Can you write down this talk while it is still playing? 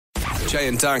Jay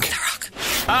and Dunc.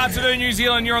 Afternoon, New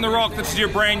Zealand. You're on the Rock. This is your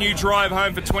brand new drive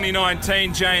home for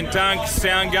 2019. Jay and Dunc,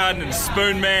 Soundgarden and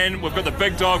Spoonman. We've got the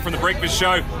big dog from the breakfast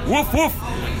show. Woof woof.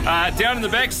 Down in the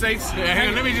back seats. Hang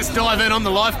on, let me just dive in on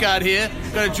the lifeguard here.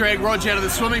 Got to drag Rog out of the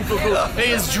swimming pool.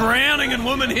 He is drowning in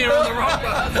women here on the Rock.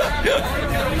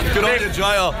 Good on you, Jay.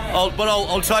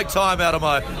 I'll take time out of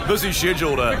my busy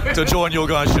schedule to join your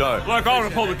guys' show. Look, I'm going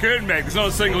to pull the curtain back. There's not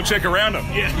a single chick around him.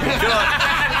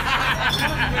 Yeah.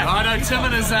 I know Tim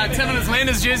and his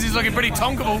Landers jersey's looking pretty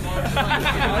tonkable.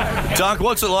 Dunc,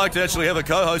 what's it like to actually have a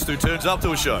co-host who turns up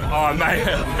to a show? Oh, mate,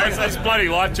 that's bloody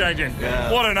life-changing.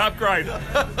 Yeah. What an upgrade.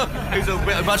 He's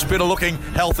a much better-looking,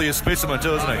 healthier specimen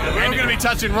too, isn't he? We're all going to be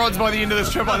touching rods by the end of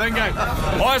this trip, I think, eh?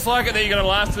 I just like it that you're going to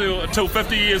last until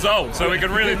 50 years old, so we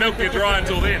can really milk you dry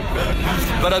until then.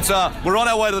 But we're on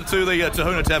our way to the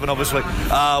Tahuna Tavern, obviously.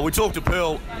 We talked to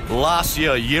Pearl last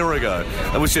year, a year ago,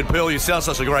 and we said, Pearl, you sound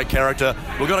such a great character.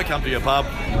 We've got to come to your pub.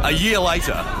 A year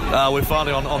later, we're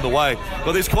finally on the way.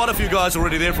 But there's quite a few guys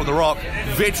already there from the Rock,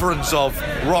 veterans of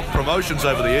rock promotions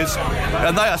over the years,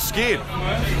 and they are scared.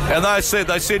 And they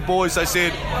said, boys,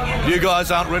 you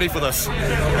guys aren't ready for this.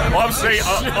 I've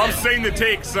seen the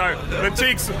text. So the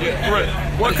text,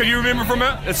 what can you remember from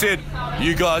it? It said,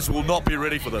 you guys will not be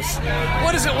ready for this.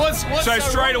 What is it? What's so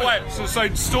straight away? So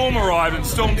Storm arrived, and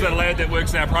Storm's a lad that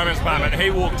works in our promo department. He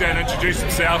walked in, introduced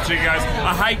himself. She goes,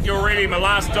 "I hate you already. My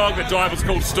last dog that died was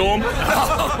called Storm."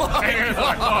 And he was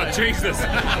like, "Oh Jesus!"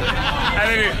 And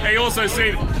then he also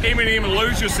said, "Eminem and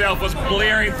Lose Yourself" was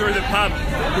blaring through the pub.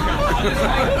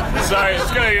 So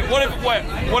it's gonna.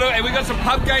 Have we got some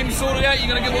pub games sorted out? You're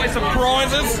gonna give away some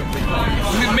prizes?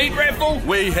 Meat raffle?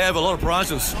 We have a lot of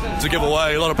prizes to give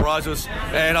away. A lot of prizes.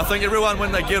 And I think everyone,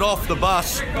 when they get off the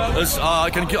bus, is, I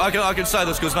can say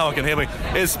this because no one can hear me,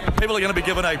 is people are going to be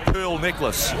given a pearl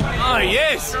necklace. Oh,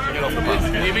 yes.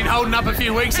 You've been holding up a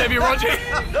few weeks, have you, Roger?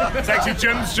 It's actually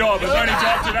Jim's job. His only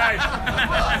job today.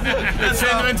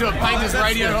 Turn them into a painter's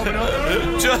radio helmet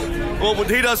on. Well,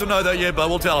 he doesn't know that yet, but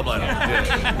we'll tell him later.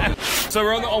 Yeah. So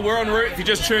we're en route. If you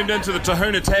just tuned into the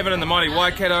Tahuna Tavern in the mighty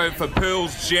Waikato for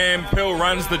Pearl's Jam. Pearl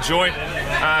runs the joint.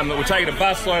 We're taking a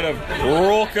busload of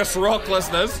raucous rock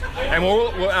listeners, and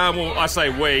I say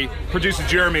we. Producer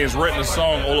Jeremy has written a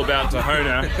song all about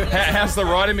Tahuna. How's the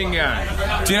writing been going?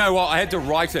 Do you know what? I had to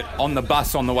write it on the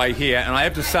bus on the way here, and I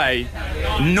have to say,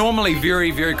 normally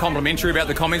very, very complimentary about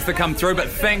the comments that come through, but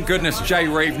thank goodness Jay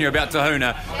Reeve knew about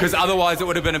Tahuna, because otherwise it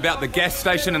would have been about the gas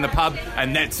station and the pub,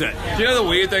 and that's it. Do you know the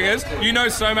weird thing is? You know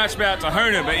so much about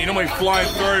Tahuna, but you're normally flying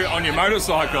through on your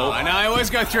motorcycle. I know, I always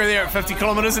go through there at 50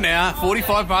 kilometres an hour,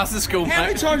 45 past the school. How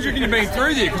many times do you reckon you've been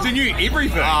through there? Because you knew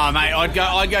everything. Oh, mate, I'd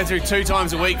go through 2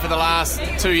 times a week for the last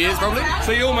 2 years, probably.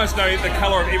 So you almost know the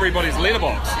colour of everybody's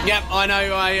letterbox. Yep, I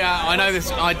know. I know this.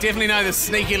 I definitely know the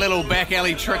sneaky little back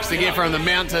alley tricks to get from the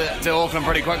Mount to Auckland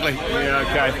pretty quickly. Yeah,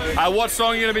 okay. What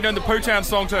song are you going to be doing the Poo Town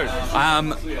song too?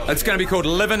 It's going to be called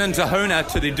Livin' in Tahuna,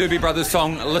 to the Doobie Brothers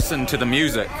song Listen to the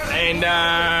Music. And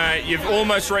you've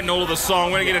almost written all of the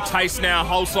song. We're going to get a taste now,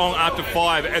 whole song after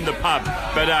 5 in the pub.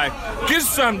 But give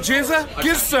some, Jezza,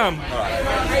 give some.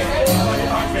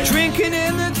 Drinking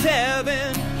in the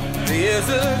tavern, there's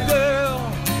a girl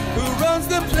who runs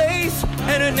the place,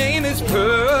 and her name is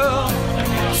Pearl.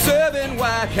 Serving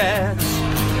white cats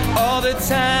all the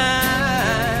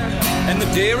time, and the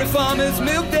dairy farmer's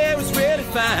milk there is really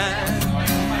fine.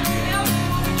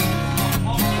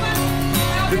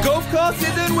 The golf course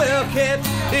isn't well kept,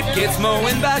 it gets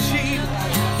mown by sheep.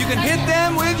 You can hit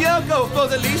them with your golf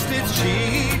balls, at least it's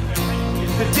cheap.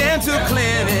 The dental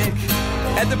clinic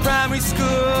at the primary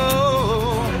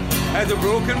school has a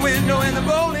broken window, and the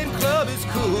bowling club is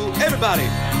cool. Everybody,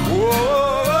 whoa,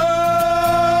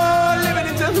 whoa, living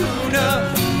in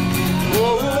Tahuna.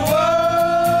 Whoa,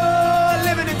 whoa,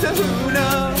 living in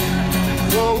Tahuna.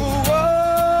 Whoa,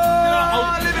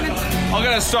 whoa, living in Tahuna. I'm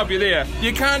going to stop you there.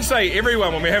 You can't say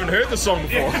everyone when we haven't heard the song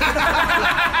before.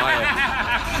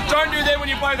 Don't do that when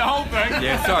you play the whole thing.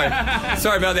 Yeah,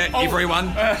 sorry about that,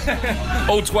 everyone.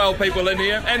 All 12 people in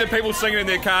here, and the people singing in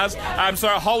their cars.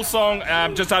 So a whole song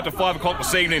just after 5 o'clock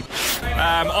this evening.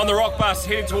 On the Rock bus,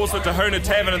 heading towards the Tahuna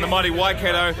Tavern in the mighty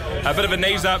Waikato. A bit of a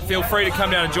knees up. Feel free to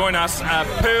come down and join us.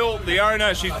 Pearl, the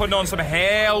owner, she's putting on some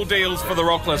hell deals for the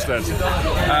Rock listeners.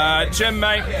 Jim,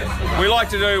 mate, we like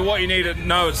to do what you need to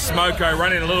know at Smoko,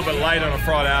 running a little bit late on a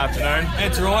Friday afternoon.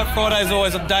 That's right, Friday's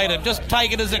always updated. Just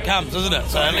take it as it comes, isn't it?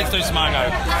 So let's do Smoko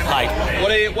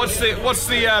late. What's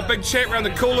the big chat around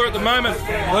the cooler at the moment?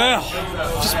 Well,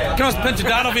 just can I pinch a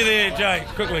dart off you there, Jay,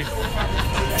 quickly?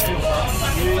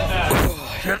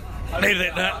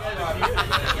 Needed that.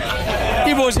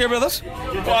 You boys hear about this?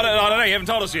 Well, I don't know. You haven't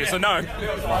told us yet, so no.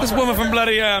 This woman from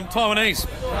bloody Taiwanese.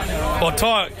 Or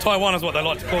Taiwan is what they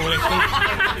like to call it.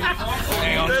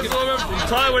 Hang on. This woman from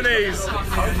Taiwanese.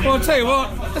 Well, I'll tell you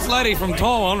what, this lady from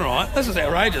Taiwan, right, this is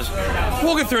outrageous.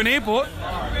 Walking through an airport,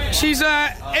 she's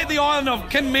at the island of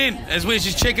Kinmen is where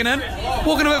she's checking in.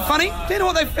 Walking a bit funny. Do you know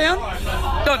what they found?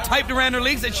 Got taped around her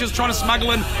legs that she was trying to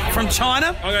smuggle in from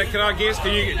China. Okay, can I guess?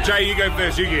 Jay, you go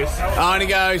first. You guess. I'm going to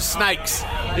go snakes.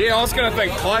 Yeah, I was going to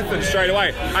think python straight away.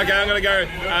 Okay, I'm going to go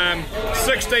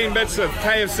 16 bits of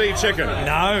KFC chicken.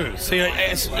 No. See,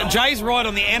 Jay's right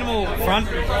on the animal front.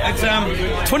 It's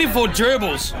 24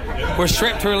 gerbils were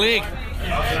strapped to her leg.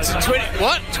 So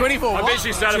 24 I bet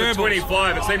she started with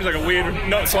 25. It seems like a weird...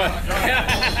 Not quite.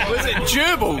 Was it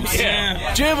gerbils?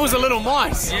 Yeah. Gerbils are little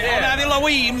mice. Yeah. No, they're like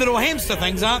wee little hamster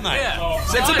things, aren't they? Yeah.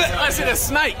 So I said a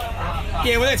snake.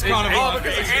 Yeah, well, that's kind of... Oh,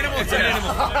 because it's animals. It's an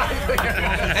animal.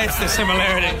 That's the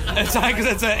similarity. It's because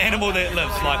it's an animal that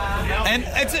lives, like... And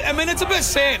it's a bit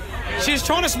sad. She's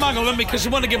trying to smuggle them because she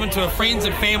wanted to give them to her friends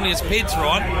and family as pets,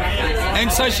 right?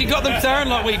 And so she got them throwing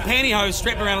like wee pantyhose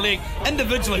strapped around her leg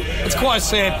individually. It's quite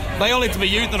sad. They all need to be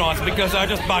euthanised because they're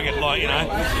just buggered, like, you know,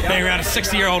 being around a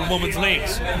 60-year-old woman's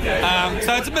legs.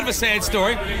 So it's a bit of a sad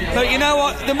story. But you know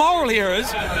what? The moral here is,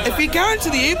 if you're going to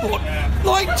the airport,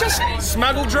 like, just...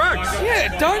 Smuggle drugs.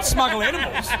 Yeah, don't smuggle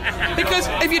animals. Because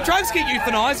if your drugs get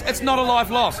euthanised, it's not a life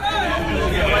lost.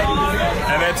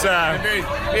 And it's... Very,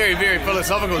 very, very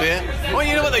philosophical there. Well,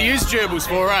 you know what they use gerbils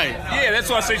for, eh? Yeah, that's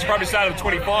why I see she probably started at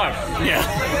 25. Yeah.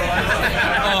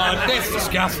 Oh, that's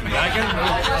disgusting.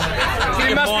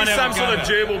 There must be some sort of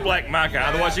gerbil black market,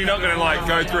 otherwise you're not going to like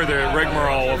go through the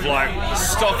rigmarole of like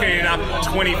stocking up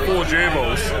 24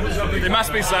 gerbils. There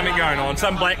must be something going on,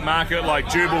 some black market like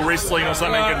gerbil wrestling or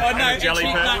something in a jelly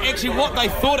pit. Actually, what they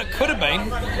thought it could have been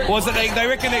was that they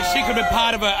reckon that she could have been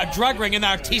part of a drug ring and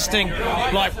they were testing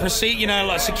like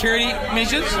security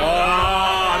measures.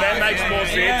 Oh, that makes more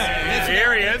sense. Yeah,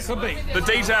 There he is. Could be. The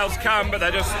details come, but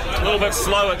they're just a little bit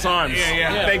slow at times.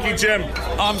 Yeah. Thank you, Jim.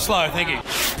 I'm slow, thank you.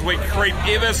 We creep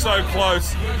ever so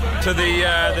close to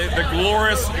the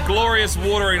glorious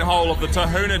watering hole of the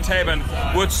Tahuna Tavern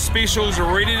with specials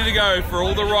ready to go for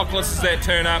all the rock listers that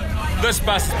turn up. This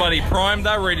bus is bloody primed,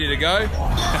 they're ready to go.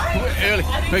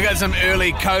 We got some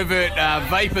early covert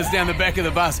vapors down the back of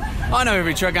the bus. I know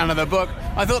every trick under the book.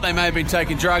 I thought they may have been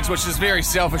taking drugs, which is very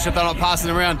selfish if they're not passing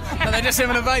around. Are they just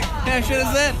having a vape? How shit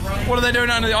is that? What are they doing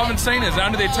under I haven't seen it,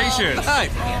 under their t-shirts. Hey,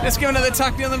 let's give another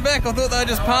tuck down the back. I thought they were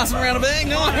just passing around a bag.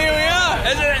 No, here we are.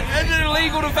 Is it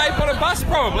illegal to vape on a bus?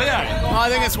 Probably, eh? I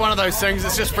think it's one of those things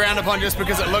that's just frowned upon just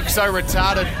because it looks so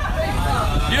retarded.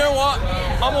 You know what?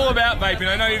 I'm all about vaping.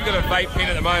 I know you've got a vape pen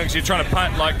at the moment because you're trying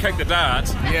to kick the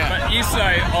darts. Yeah. But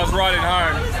yesterday I was riding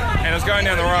home and I was going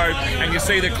down the road and you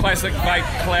see the classic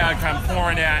vape cloud come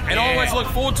pouring out and I always look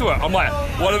forward to it. I'm like,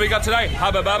 what have we got today?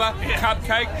 Hubba Bubba,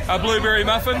 cupcake, a blueberry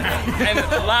muffin, and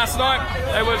last night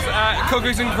it was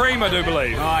cookies and cream, I do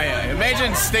believe. Oh yeah.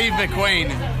 Imagine Steve McQueen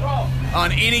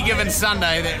on any given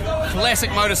Sunday, that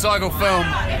classic motorcycle film,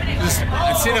 just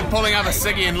instead of pulling up a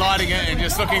ciggy and lighting it and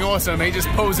just looking awesome, he just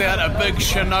pulls out a big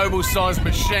Chernobyl-sized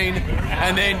machine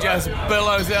and then just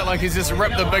billows out like he's just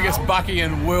ripped the biggest bucky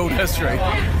in world history.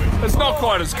 It's not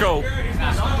quite as cool.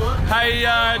 Hey,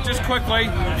 just quickly,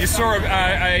 you saw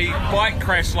a bike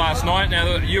crash last night.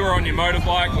 Now, you were on your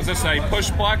motorbike. Was this a push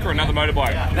bike or another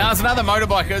motorbike? No, it's another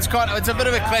motorbike. It's a bit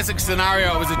of a classic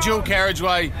scenario. It was a dual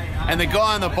carriageway, and the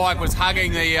guy on the bike was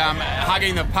hugging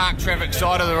the parked traffic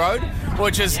side of the road,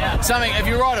 which is something. If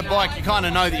you ride a bike, you kind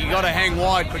of know that you got to hang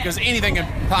wide because anything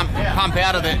can pump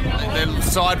out of the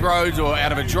side roads or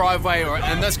out of a driveway, or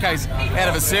in this case, out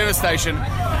of a service station.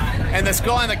 And this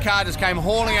guy in the car just came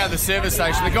hauling out of the service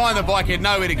station. The guy on the bike had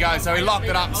nowhere to go, so he locked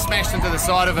it up and smashed into the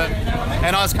side of it.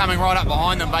 And I was coming right up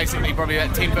behind them, basically, probably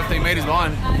about 10, 15 metres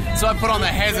behind. So I put on the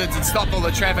hazards and stopped all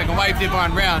the traffic and waved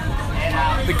everyone round.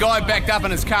 The guy backed up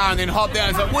in his car and then hopped down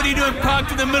and was like, "What are you doing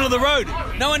parked in the middle of the road?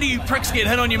 No wonder you pricks get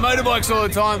hit on your motorbikes all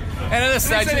the time." And at this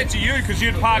stage... They said it to you because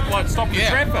you'd park stopped the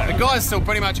traffic. The guy's still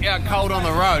pretty much out cold on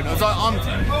the road. I was like,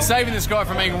 I'm saving this guy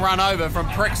from being run over from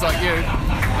pricks like you.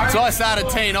 So I started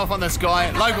teeing off on this guy,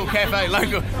 local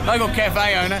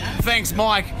cafe owner. Thanks,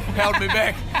 Mike, held me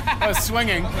back. I was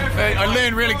swinging. I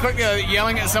learned really quickly that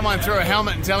yelling at someone through a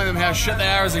helmet and telling them how shit they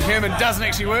are as a human doesn't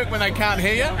actually work when they can't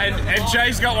hear you. And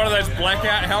Jay's got one of those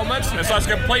blackout helmets, and so it's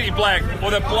completely black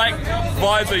with a black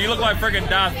visor. You look like friggin'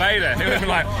 Darth Vader. He would be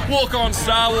like, "Walk on,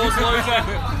 Star Wars loser."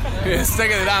 Yeah,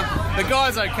 stick it up. The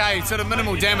guy's okay, sort of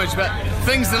minimal damage, but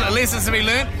lessons to be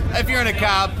learnt. If you're in a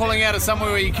car pulling out of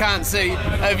somewhere where you can't see,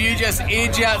 if you just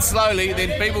edge out slowly,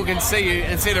 then people can see you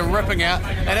instead of ripping out.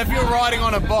 And if you're riding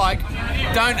on a bike,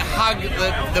 don't hug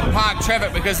the parked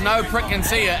traffic because no prick can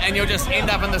see you and you'll just end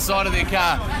up in the side of their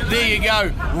car. There you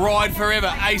go. Ride forever.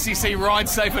 ACC Ride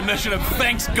Safe Initiative.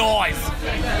 Thanks, guys.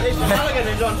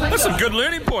 That's some good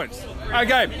learning points.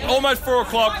 Okay, almost 4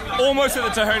 o'clock, almost at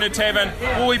the Tahuna Tavern.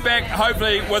 We'll be back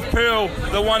hopefully with Pearl,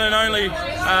 the one and only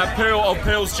Pearl of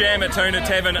Pearl's Jam at Tahuna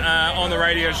Tavern on the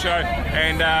radio show.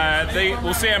 And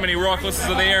we'll see how many rock listeners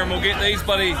are there and we'll get these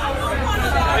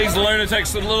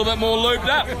lunatics a little bit more looped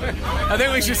up. I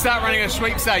think we should start running a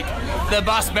sweepstake. The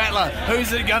bus battler.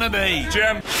 Who's it gonna be?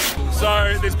 Jim.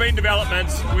 So there's been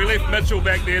developments. We left Mitchell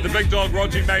back there. The big dog,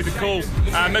 Roger, made the call.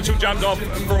 Mitchell jumped off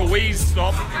for a wheeze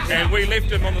stop and we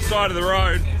left him on the side of the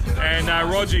road. And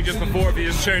Roger, just before if he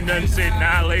just tuned in, said,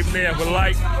 nah, leave him there, we're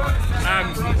late.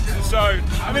 So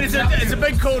I mean, it's a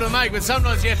big call to make, but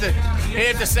sometimes you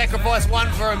have to sacrifice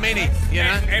one for a many, you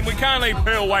know? And we can't leave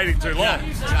Pearl waiting too long.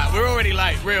 No, we're already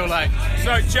late, real late.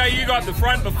 So, Jay, you got the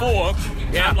front before,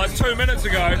 like 2 minutes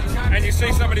ago, and you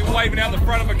see somebody waving out the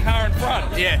front of a car in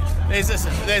front. Yeah,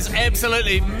 there's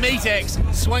absolutely meat-axe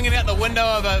swinging out the window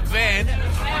of a van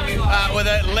with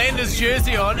a Landers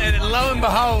jersey on, and lo and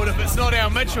behold, if it's not our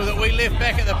Mitchell that we left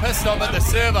back at the pit stop at the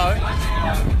servo,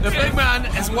 the big man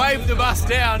has waved the bus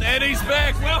down, and he's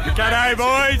back. Welcome. G'day,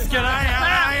 boys. G'day.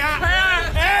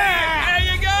 How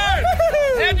you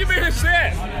go? How'd you beat a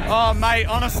set? Oh, mate,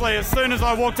 honestly, as soon as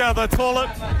I walked out of the toilet,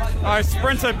 I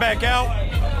sprinted back out.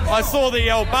 I saw the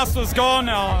bus was gone.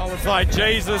 I was like,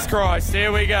 Jesus Christ,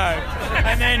 here we go.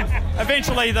 And then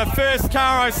eventually the first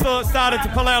car I saw started to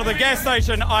pull out of the gas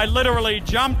station, I literally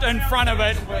jumped in front of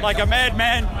it like a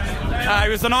madman. He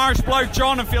was an Irish bloke,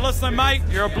 John, if you're listening, mate,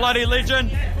 you're a bloody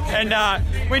legend. And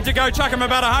went to go chuck him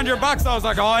about $100. I was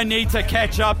like, I need to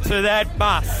catch up to that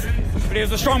bus. But he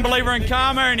was a strong believer in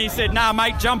karma, and he said, nah,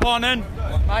 mate, jump on in.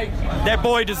 Mate, that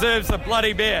boy deserves a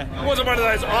bloody beer. It wasn't one of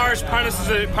those Irish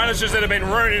punishers that have been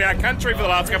ruining our country for the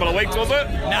last couple of weeks, was it?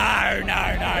 No.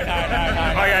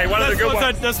 Okay, one of the good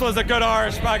ones. This was a good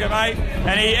Irish bugger, mate.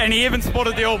 And he even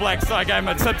supported the All Blacks, so I gave him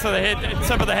a tip of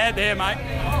the hat there, mate.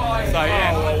 So,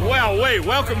 yeah. Oh, well,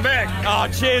 welcome back. Oh,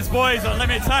 cheers, boys. And let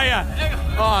me tell you.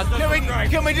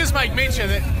 Can we just make mention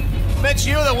that Mitch,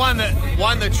 you're the one that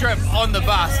won the trip on the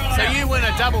bus, so you win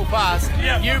a double pass.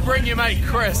 Yeah. You bring your mate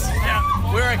Chris. Yeah.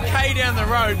 We're a K down the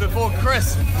road before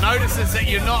Chris notices that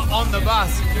you're not on the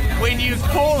bus. When you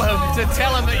call him to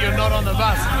tell him that you're not on the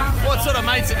bus, what sort of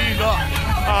mates have you got?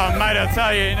 Oh, mate, I'll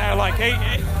tell you, like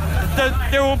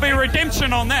there will be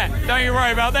redemption on that. Don't you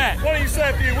worry about that. Why don't you say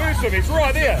a few words to him? He's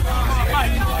right there.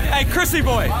 Hey, Chrissy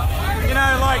boy,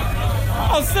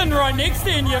 I was sitting right next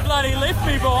to you and you bloody left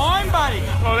me behind, buddy.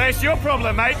 Well, that's your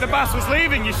problem, mate. The bus was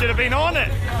leaving. You should have been on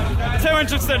it. Too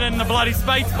interested in the bloody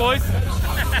space, boys.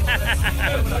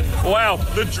 Wow,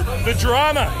 the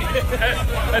drama.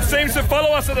 It seems to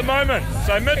follow us at the moment.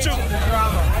 So Mitchell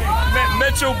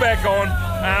back on,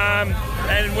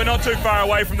 and we're not too far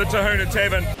away from the Tahuna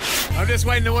Tavern. I'm just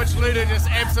waiting to watch Luda just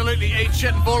absolutely eat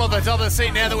shit and fall off the top of the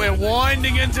seat now that we're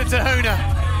winding into Tahuna.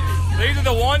 These are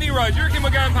the windy roads. You reckon we're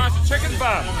going past a chicken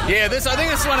farm? Yeah, I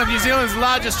think it's one of New Zealand's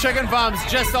largest chicken farms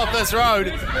just off this road.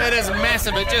 It is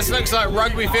massive. It just looks like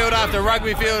rugby field after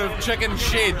rugby field of chicken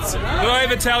sheds. Did I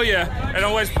ever tell you, and I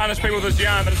always punish people with this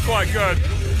yarn, but it's quite good.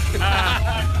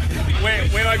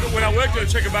 When I worked at a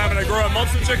chicken farm and I grew a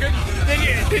monster chicken.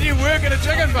 Did you work at a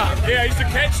chicken farm? Yeah, I used to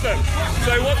catch them.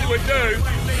 So what we'd do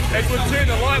is we'd turn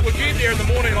the light, we'd get there in the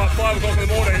morning, like 5 o'clock in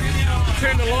the morning,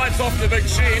 turn the lights off in the big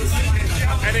sheds,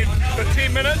 and then for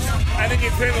 10 minutes, and then you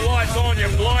turn the lights on, you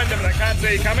blind them and they can't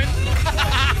see you coming.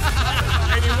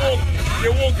 And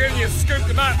you walk in, you scoop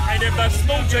them up, and if they're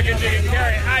small chickens, you can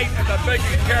carry 8, if they're big,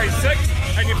 you can carry 6,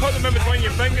 and you put them in between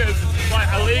your fingers,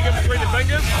 like a leg in between the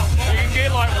fingers. You can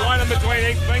get like 1 in between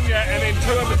each finger, and then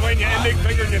 2 in between your index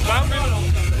finger and your thumb.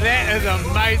 That is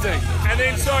amazing. And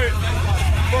then so,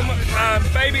 from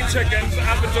baby chickens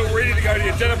up until ready to go to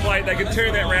your dinner plate, they can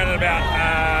turn that around in about,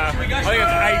 I think it's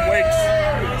 8 weeks.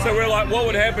 So we're like, what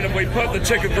would happen if we put the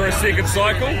chicken through a second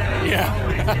cycle? Yeah.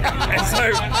 And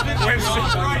so,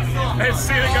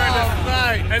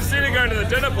 instead of going to the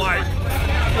dinner plate,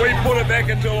 we put it back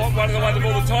into one of the ones of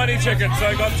all the tiny chickens. So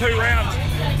it got 2 rounds.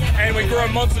 And we grew a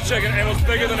monster chicken, and it was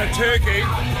bigger than a turkey.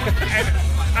 And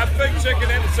a big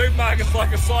chicken at the supermarket's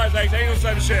like a size 18 or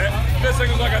some shit. This thing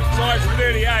was like a size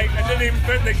 38 and didn't even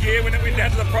fit in the gear when it went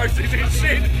down to the processing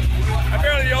shed.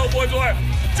 Apparently the old boys were like,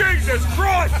 Jesus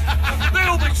Christ,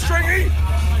 that'll be stringy.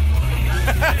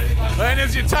 And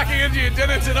as you're tucking into your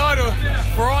dinner tonight or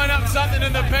frying up something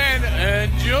in the pan,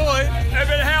 enjoy. If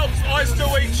it helps, I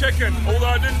still eat chicken, although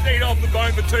I didn't eat off the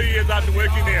bone for 2 years after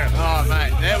working there. Oh,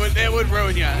 mate, that would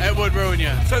ruin you. It would ruin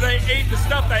you. So they eat, the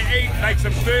stuff they eat makes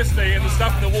them thirsty, and the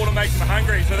stuff in the water makes them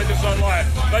hungry, so they just don't like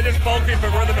it. They just bulk in for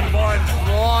rhythm and vines.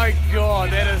 My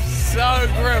God, that is so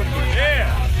grim.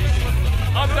 Yeah.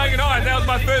 I'm taking on. That was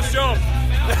my first job.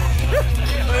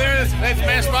 Well, there it is. That's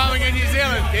mass farming in New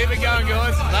Zealand. Keep it going,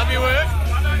 guys. Love your work.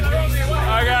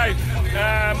 Okay.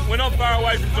 We're not far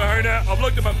away from Tahuna. I've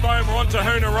looked at my phone. We're on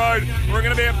Tahuna Road. We're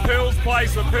going to be at Pearl's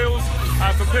place for Pearl's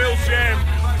Jam.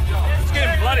 It's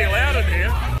getting bloody loud in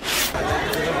here.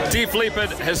 Def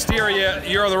Leppard, Hysteria,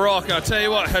 You're on the Rock. And I tell you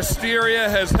what, Hysteria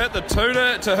has hit the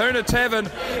Tahuna Tavern.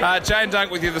 Jay and Dunc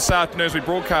with you this afternoon as we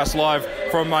broadcast live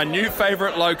from my new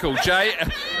favourite local. Jay,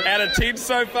 out of 10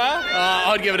 so far?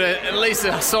 I'd give it at least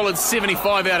a solid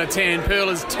 75 out of 10. Pearl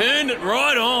has turned it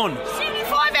right on.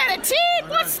 75 out of 10?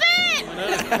 What's that?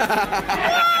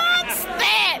 What's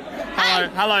that?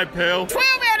 Hello, Pearl. 12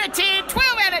 out of 10.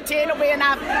 12 out of 10 will be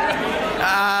enough.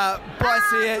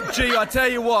 Bryce here. Gee, I tell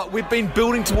you what, we've been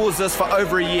building towards this for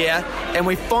over a year, and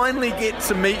we finally get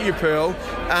to meet you, Pearl.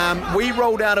 We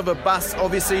rolled out of a bus,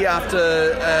 obviously, after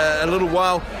a little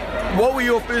while. What were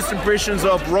your first impressions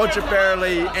of Roger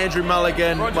Farrelly, Andrew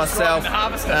Mulligan, myself,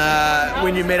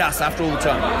 when you met us after all the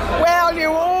time? Well, you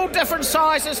were all different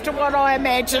sizes to what I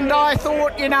imagined. I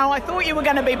thought you were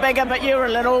going to be bigger, but you were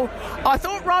little. I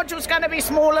thought Roger was going to be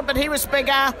smaller, but he was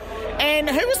bigger. And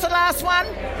who was the last one?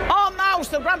 Oh, Miles,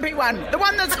 the grumpy one. The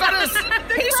one that's got his...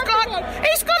 he's got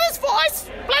his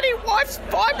bloody wife's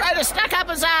vibrator stuck up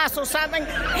his ass or something.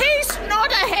 He's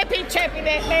not a happy chappy,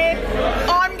 that man.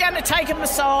 I'm going to take him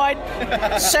aside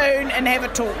soon and have a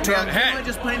talk to him. Can I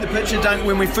just paint the picture, Dunk?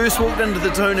 When we first walked into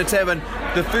the Tahuna Tavern,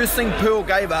 the first thing Pearl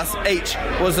gave us each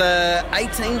was a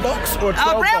 18 box or a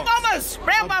 12 brown box.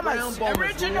 Brown bombers.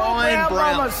 Original Lion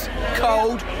brown bombers.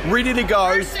 Cold, ready to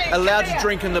go, Mercy, allowed come to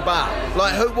drink in the bar.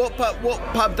 Like, what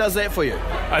pub does that for you?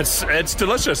 It's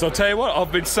delicious. I'll tell you what,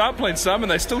 I've been sampling some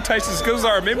and they still taste as good as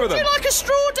I remember them. Would you like a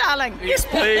straw, darling? Yes,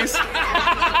 please.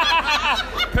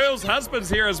 Pearl's husband's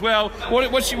here as well. What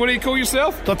do you call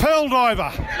yourself? The Pearl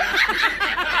Diver.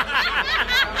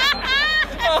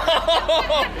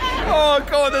 Oh,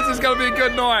 God, this is going to be a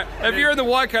good night. If you're in the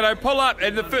Waikato, pull up,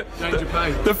 and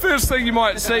the first thing you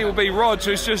might see will be Rog,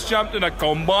 who's just jumped in a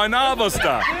combine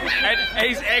harvester. And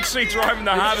he's actually driving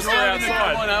the harvester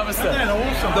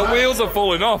outside. The wheels are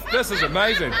falling off. This is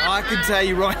amazing. I can tell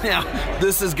you right now,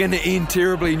 this is going to end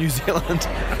terribly in New Zealand.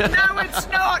 No, it's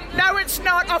not. No, it's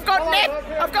not. I've got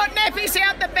nappies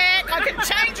out the back. I can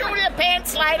change all your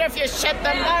pants later if you shit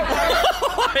them.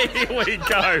 Here we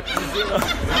go.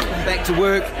 Back to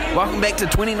work. Welcome back to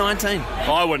 2019.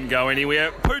 I wouldn't go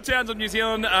anywhere. Pooh Townsend, New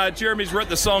Zealand. Jeremy's written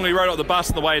the song. He wrote it on the bus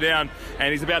on the way down,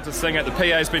 and he's about to sing it. The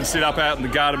PA's been set up out in the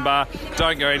garden bar.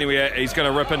 Don't go anywhere. He's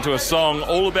going to rip into a song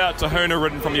all about Tahuna,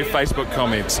 written from your Facebook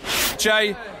comments.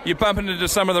 Jay, you're bumping into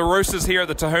some of the roosters here at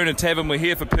the Tahuna Tavern. We're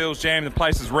here for Pearl's Jam. The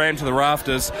place is rammed to the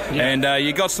rafters, and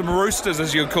you got some roosters,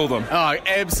 as you'd call them. Oh,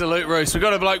 absolute roost. We've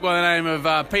got a bloke by the name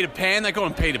of Peter Pan. They call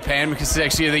him Peter Pan because he's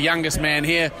actually the youngest man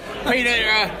here. Peter,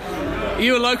 are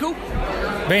you a local?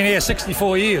 Been here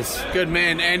 64 years. Good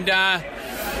man. And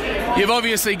you've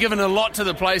obviously given a lot to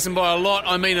the place, and by a lot,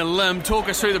 I mean a limb. Talk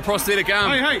us through the prosthetic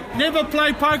arm. Hey, never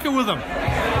play poker with him.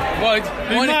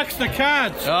 He marks the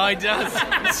cards. Oh, he does.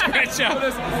 Scratch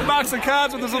up. Marks the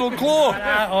cards with his little claw.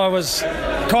 I was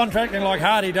contracting like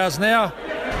Hardy does now,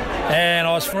 and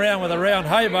I was around with a round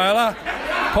hay baler,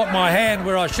 put my hand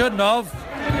where I shouldn't have,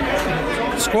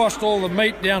 squashed all the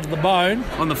meat down to the bone.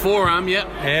 On the forearm, yep.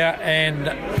 Yeah, and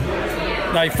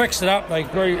they fixed it up. They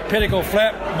grew pedicle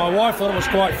flap. My wife thought it was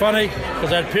quite funny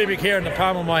because I had pubic hair in the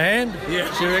palm of my hand.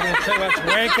 Yeah. She reckoned too much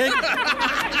wanking.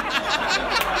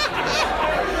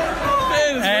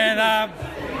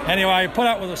 And anyway, put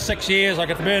up with it 6 years. I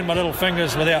got to burn my little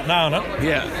fingers without knowing it.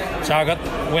 Yeah. So I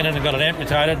went in and got it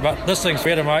amputated. But this thing's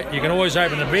better, mate. You can always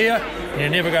open a beer and you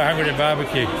never go hungry to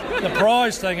barbecue. The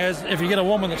prize thing is, if you get a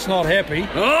woman that's not happy...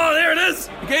 Oh, there it is.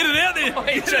 Get it out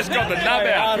there. He's just got the nub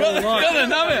out. Got the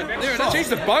nub out. There it is. Geez,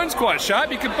 the bone's quite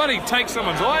sharp. You could bloody take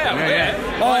someone's eye out with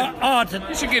that.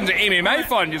 You should get into MMA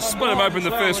fight and just split him open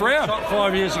the first round. Shot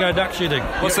 5 years ago duck shooting.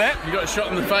 What's that? You got shot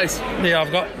in the face. Yeah,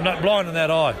 I've got blind in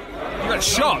that eye. You got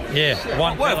shot? Yeah,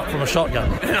 one pellet from a shotgun.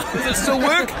 Does it still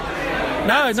work?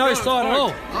 No sight at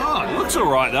all. Oh, it looks all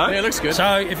right, though. Yeah, it looks good.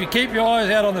 So if you keep your eyes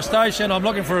out on the station, I'm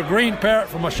looking for a green parrot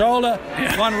for my shoulder.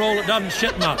 One rule, it doesn't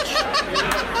shit much.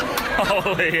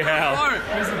 Holy hell.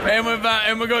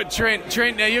 And we've got Trent.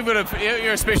 Trent, now you're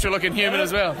a special looking human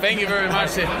as well. Thank you very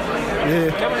much.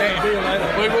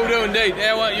 We will do indeed.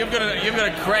 Now, you've got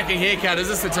a cracking haircut. Is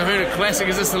this the Tahuna Classic?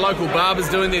 Is this the local barbers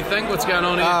doing their thing? What's going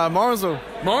on here? Morrinsville.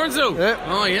 Morrinsville? Yep.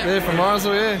 Oh, yeah. Yeah, from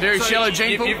Morrinsville, yeah. Very shallow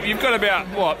gene pool. You've got about,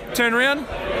 what, turn around?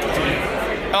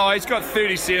 Oh, he's got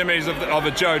 30 centimetres of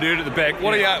a Joe Dirt at the back.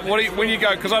 What do you, when you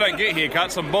go, because I don't get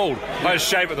haircuts, I'm bald. I just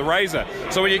shave with the razor.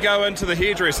 So when you go into the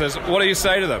hairdressers, what do you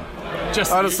say to them? I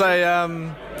just say,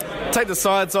 take the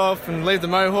sides off and leave the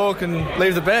mohawk and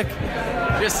leave the back.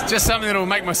 Just something that'll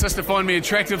make my sister find me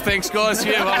attractive. Thanks, guys.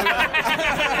 Yeah.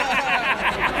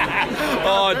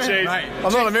 Oh, jeez.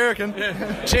 I'm not American.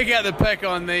 Check out the pic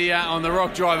on the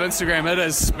Rock Drive Instagram. It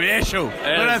is special. Look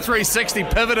at a 360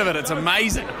 pivot of it. It's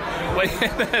amazing.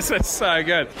 This is so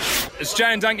good. It's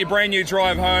Jay and Dunc, your brand new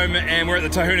drive home, and we're at the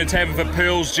Tahuna Tavern for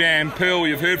Pearl's Jam. Pearl,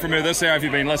 you've heard from her this hour if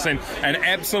you've been listening. An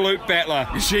absolute battler.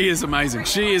 She is amazing.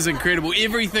 She is incredible.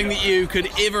 Everything that you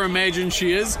could ever imagine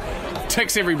she is.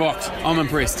 Ticks every box. I'm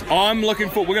impressed. I'm looking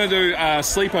for... We're going to do a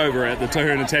sleepover at the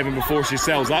Tahuna Tavern before she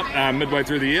sells up midway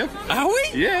through the year. Are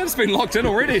we? Yeah, it's been locked in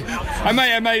already. I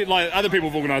may like other people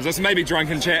have organised this. Maybe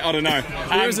drunken chat. I don't know.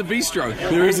 There is a bistro.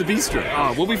 There is a bistro.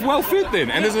 Oh, we'll be well fed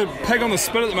then. And there's a pig on the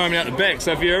spit at the moment out the back.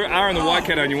 So if you are in the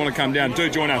Waikato and you want to come down, do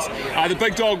join us. The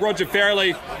big dog Roger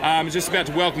Farrelly is just about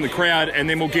to welcome the crowd, and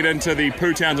then we'll get into the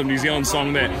Pooh Towns of New Zealand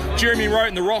song that Jeremy wrote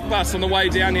in the rock bus on the way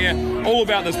down here, all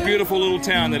about this beautiful little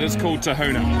town that is called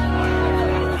Tahuna.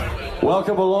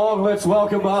 Welcome along, let's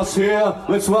welcome us here,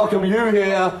 let's welcome you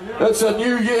here. It's a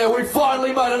new year, we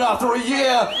finally made it after a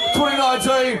year.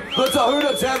 2019, the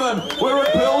Tahuna Tavern, we're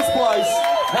at Pearl's Place.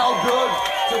 How good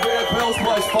to be at Pearl's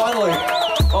Place finally.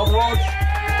 I'm Rog,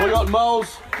 we got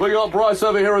Moles, we got Bryce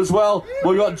over here as well.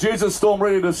 We got Jesus Storm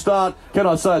ready to start. Can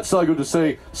I say it's so good to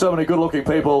see so many good looking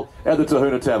people at the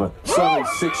Tahuna Tavern. So many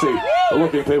sexy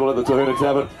looking people at the Tahuna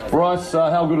Tavern. Bryce,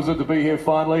 how good is it to be here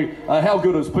finally? How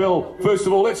good is Pill? First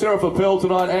of all, let's hear it for Pill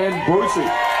tonight and Brucey.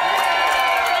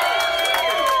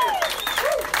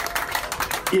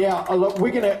 Yeah, look,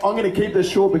 I'm gonna keep this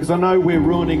short because I know we're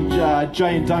ruining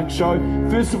Jay and Dunc's show.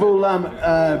 First of all,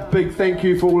 big thank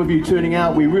you for all of you tuning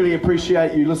out. We really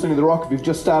appreciate you listening to The Rock if you've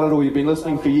just started or you've been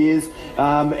listening for years.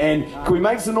 And can we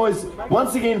make some noise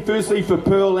once again, firstly for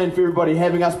Pearl and for everybody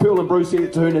having us, Pearl and Brucey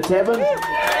at Tahuna Tavern.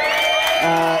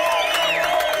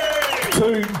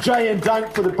 To Jay and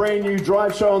Dunc for the brand new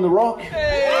drive show on The Rock.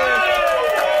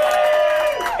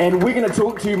 And we're going to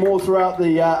talk to you more throughout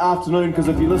the afternoon, because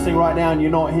if you're listening right now and you're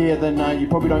not here, then you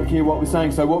probably don't care what we're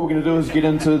saying. So what we're going to do is get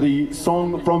into the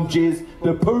song from Jez,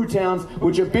 the Pooh Towns,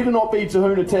 which it better not be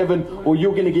Tahuna Tavern or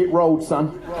you're going to get rolled,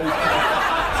 son.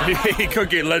 He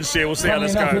could get lynched here. We'll see how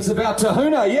this goes. It's about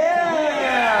Tahuna, yeah!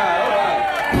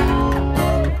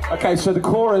 Okay, so the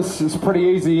chorus is pretty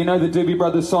easy. You know the Doobie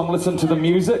Brothers song, Listen to the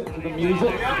Music?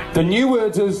 The new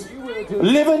words is...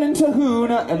 living in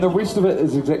Tahuna, and the rest of it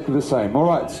is exactly the same. All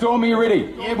right, Storm, are you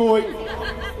ready? Yeah, boy.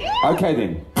 Okay,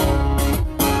 then.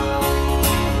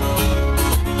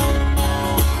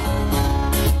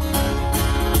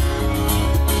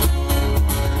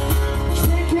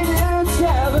 Drinking in a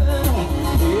tavern,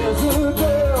 there's a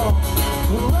girl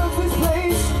who runs this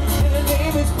place, and her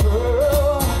name is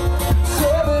Pearl.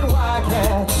 7 white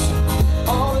cats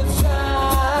all the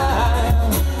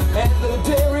time, and the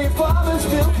dairy farmer's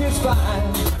milk is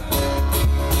fine.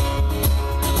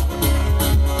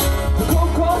 The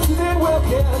golf course is in well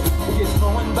kept, it gets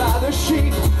going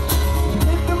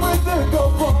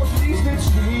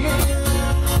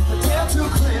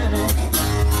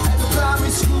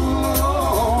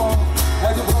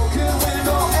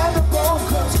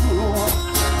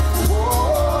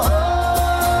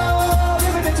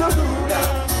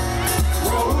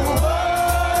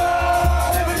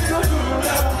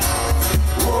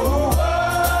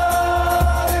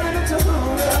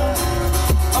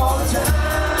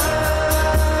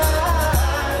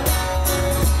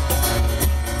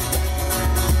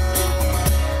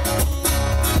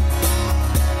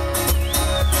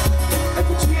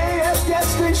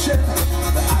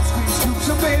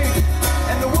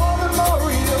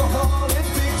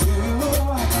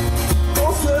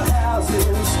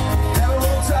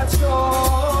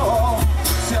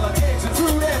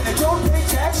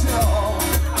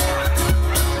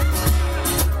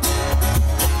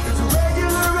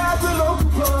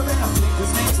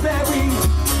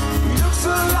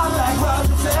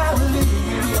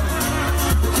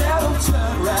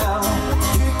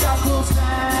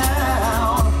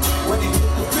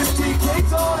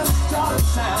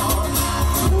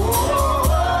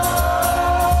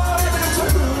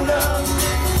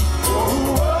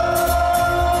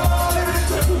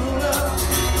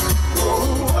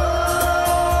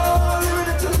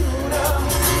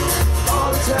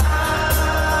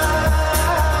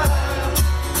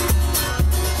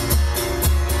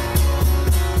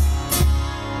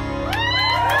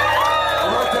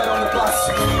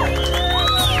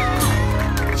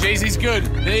good.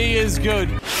 He is good.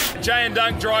 Jay and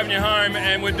Dunc driving you home,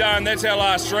 and we're done. That's our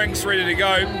last drinks ready to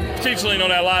go. Potentially not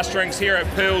our last drinks here at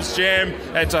Pearl's Jam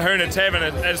at Tahuna Tavern.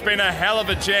 It's been a hell of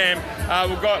a jam.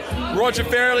 We've got Roger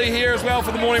Farrelly here as well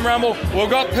for the Morning Rumble. We've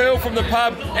got Pearl from the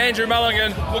pub, Andrew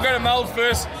Mulligan. We'll go to Mould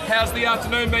first. How's the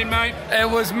afternoon been, mate? It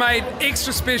was made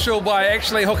extra special by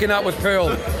actually hooking up with Pearl.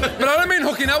 But I don't mean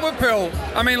hooking up with Pearl.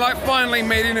 I mean like finally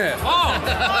meeting her.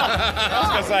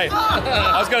 I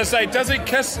was going to say, does he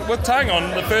kiss with tongue on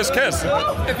the first kiss?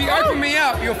 If you open me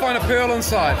up, you'll find a pearl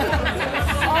inside.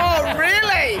 Oh,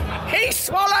 really? He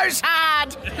swallows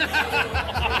hard.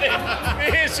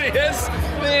 There she is.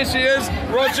 There she is.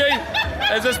 Roger,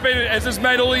 has this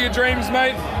made all of your dreams,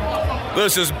 mate?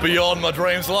 This is beyond my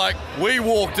dreams. Like, we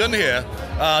walked in here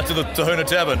to the Tahuna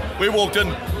Tavern. We walked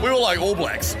in, we were like All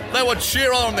Blacks. They were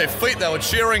cheering on their feet, they were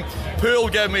cheering. Pearl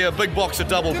gave me a big box of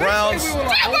double browns.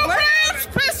 Double browns,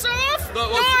 piss off! No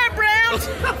browns!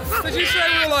 Did you say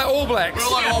we were like All Blacks? We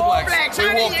were like All Blacks. We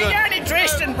walked in. You're only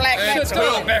dressed in black.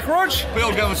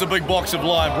 Pearl gave us a big box of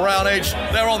lime brown each.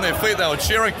 They were on their feet, they were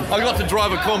cheering. I got to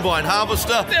drive a combine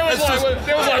harvester.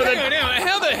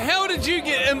 How the hell did you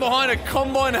get in behind a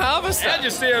combine harvester? How'd you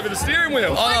stay over the steering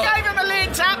wheel? I gave him a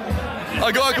legs up.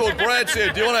 A guy called Brad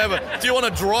said, do you want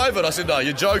to drive it? I said, no,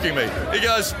 you're joking me. He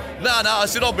goes, no. I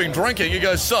said, I've been drinking. He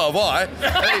goes, so have I.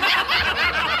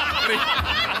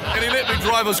 And he let me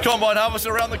drive his combine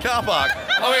harvester around the car park.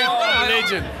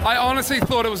 Legend. I honestly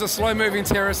thought it was a slow-moving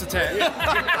terrorist attack.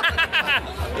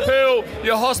 Pearl,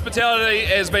 your hospitality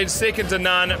has been second to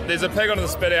none. There's a pig on the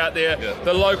spit out there. Yeah.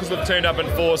 The locals have turned up in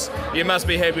force. You must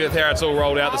be happy with how it's all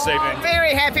rolled out this evening.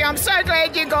 Very happy. I'm so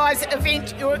glad you guys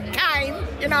came.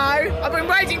 You know, I've been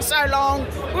waiting so long.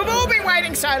 We've all been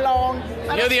waiting so long.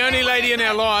 You're the only lady in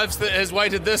our lives that has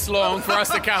waited this long for us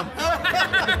to come.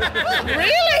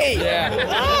 Really? Yeah.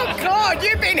 Oh, God,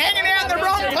 you've been hanging out in the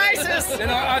wrong places.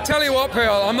 And I tell you what,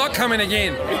 Pearl, I'm not coming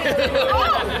again.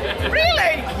 Oh,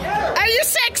 really? Are your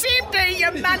sacks empty,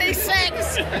 you money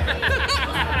sacks?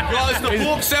 Guys, the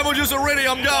pork sandwiches are ready,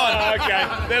 I'm going. Oh, okay,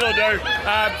 that'll do.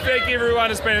 Thank you,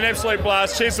 everyone. It's been an absolute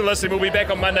blast. Cheers for listening. We'll be back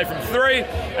on Monday from 3.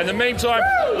 In the meantime,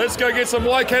 let's go get some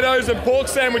Waikato's and pork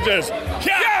sandwiches.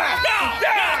 Yeah!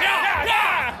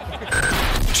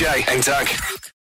 Jay and Dunc.